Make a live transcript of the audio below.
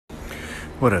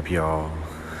What up, y'all?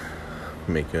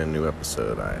 Making a new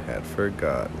episode. I had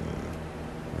forgotten.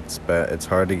 It's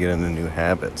hard to get into new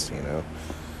habits, you know.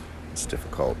 It's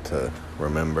difficult to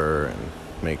remember and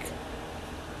make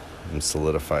and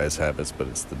solidify as habits, but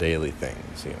it's the daily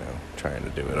things, you know. Trying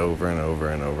to do it over and over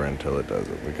and over until it does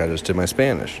it. Like I just did my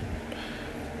Spanish.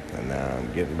 And now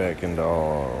I'm getting back into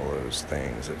all those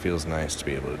things. It feels nice to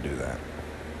be able to do that.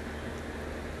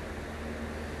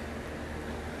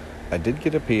 I did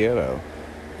get a piano.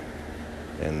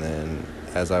 And then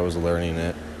as I was learning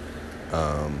it,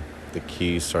 the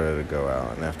keys started to go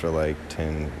out. And after like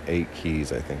 8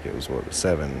 keys, I think it was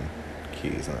 7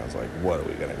 keys. And I was like, what, are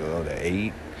we going to go to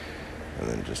 8? And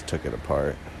then just took it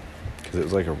apart. Because it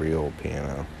was like a real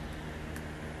piano.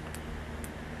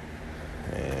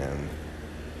 And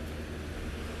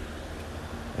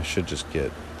I should just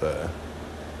get the,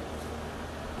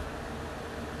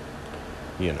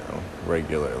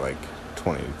 regular like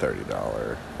 $20 to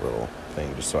 $30 little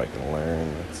thing just so I can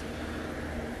learn.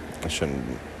 I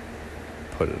shouldn't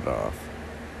put it off.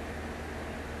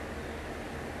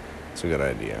 It's a good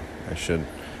idea.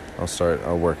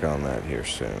 I'll work on that here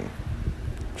soon.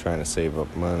 Trying to save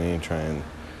up money, try and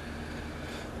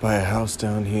buy a house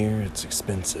down here. It's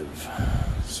expensive.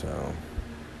 So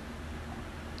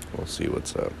we'll see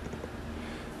what's up.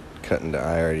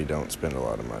 I already don't spend a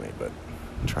lot of money, but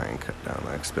try and cut down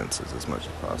my expenses as much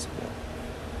as possible.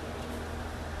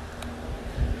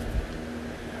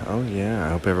 Oh yeah, I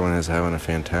hope everyone is having a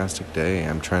fantastic day.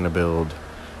 I'm trying to build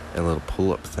a little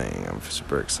pull-up thing. I'm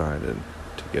super excited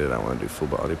to get it. I want to do full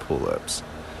body pull-ups.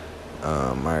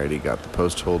 I already got the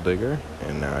post hole digger,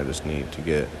 and now I just need to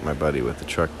get my buddy with the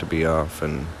truck to be off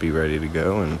and be ready to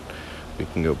go, and we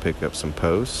can go pick up some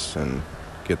posts and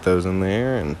get those in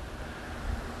there, and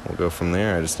we'll go from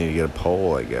there. I just need to get a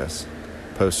pole, I guess.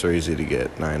 Posts are easy to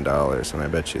get, $9, and I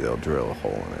bet you they'll drill a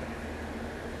hole in it.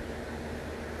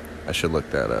 I should look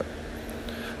that up.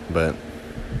 But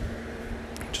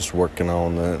just working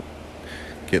on that,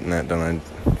 getting that done.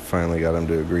 I finally got him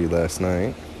to agree last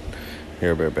night. Here,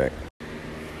 I'll be right back.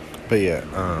 But yeah,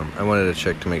 I wanted to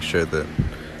check to make sure that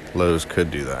Lowe's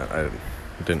could do that. I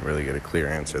didn't really get a clear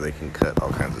answer. They can cut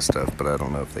all kinds of stuff, but I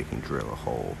don't know if they can drill a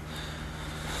hole.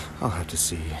 I'll have to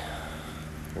see.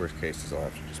 Worst case is I'll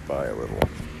have to just buy a little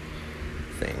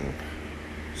thing,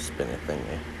 spinny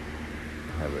thingy,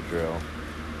 have a drill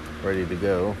ready to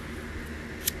go.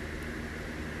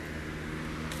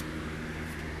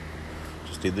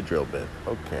 Just need the drill bit.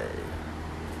 Okay.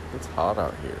 It's hot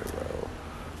out here, though.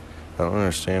 I don't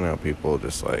understand how people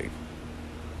just,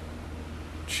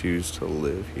 choose to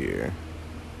live here.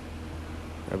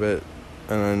 And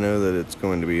I know that it's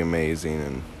going to be amazing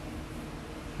and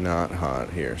not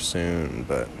hot here soon,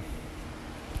 but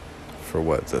for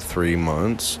the 3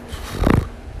 months,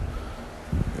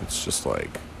 it's just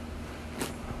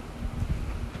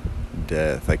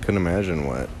death. I couldn't imagine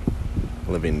what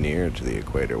living near to the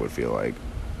equator would feel like.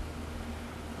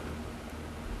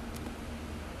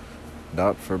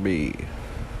 Not for me.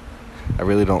 I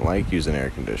really don't like using air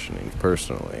conditioning,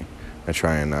 personally. I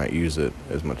try and not use it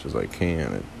as much as I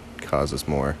can. It causes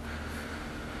more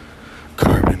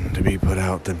carbon to be put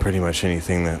out than pretty much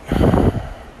anything that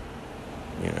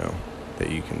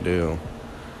you can do.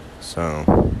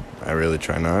 So I really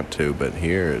try not to, but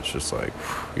here it's just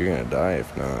you're gonna die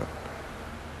if not.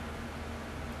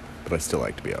 But I still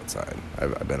like to be outside.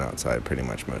 I've been outside pretty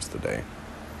much most of the day.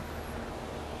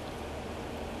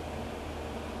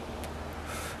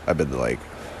 I've been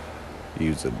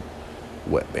using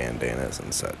wet bandanas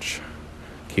and such,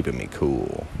 keeping me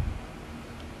cool.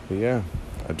 But yeah,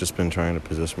 I've just been trying to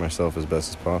position myself as best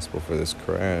as possible for this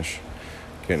crash,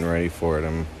 getting ready for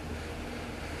it.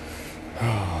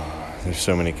 There's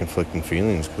so many conflicting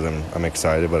feelings because I'm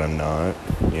excited, but I'm not.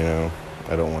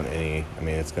 I don't want any.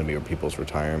 It's going to be people's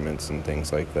retirements and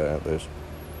things like that. There's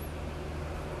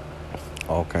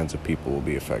all kinds of people will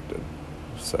be affected.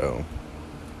 So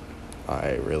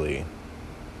I really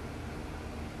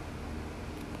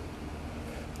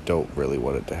don't really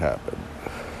want it to happen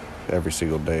every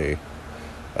single day,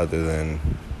 other than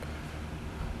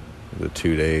the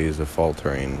 2 days of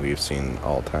faltering. We've seen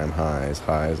all-time highs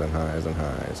and highs and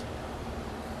highs.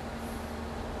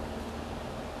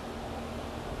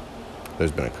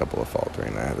 There's been a couple of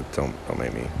faltering. Don't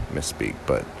make me misspeak,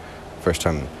 but first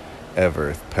time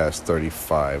ever past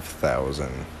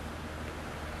 35,000.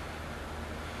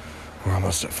 We're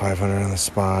almost at 500 on the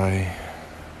SPY.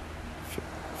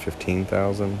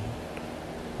 15,000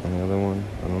 on the other one.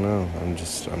 I don't know.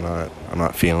 I'm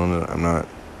not feeling it. I'm not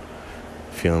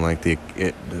feeling like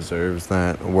it deserves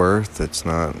that worth.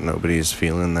 Nobody's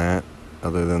feeling that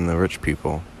other than the rich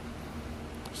people.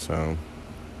 So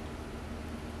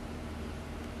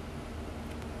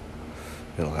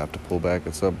it'll have to pull back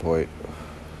at some point.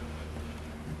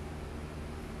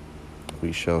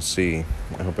 We shall see.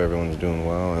 I hope everyone's doing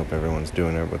well. I hope everyone's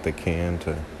doing what they can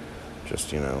to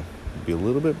just, be a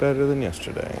little bit better than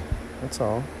yesterday. That's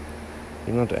all.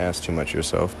 You don't have to ask too much of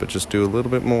yourself, but just do a little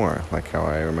bit more, like how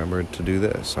I remembered to do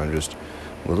this. I'm just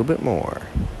a little bit more.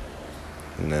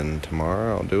 And then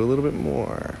tomorrow I'll do a little bit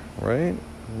more, right?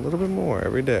 A little bit more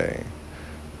every day.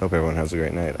 Hope everyone has a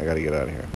great night. I gotta get out of here.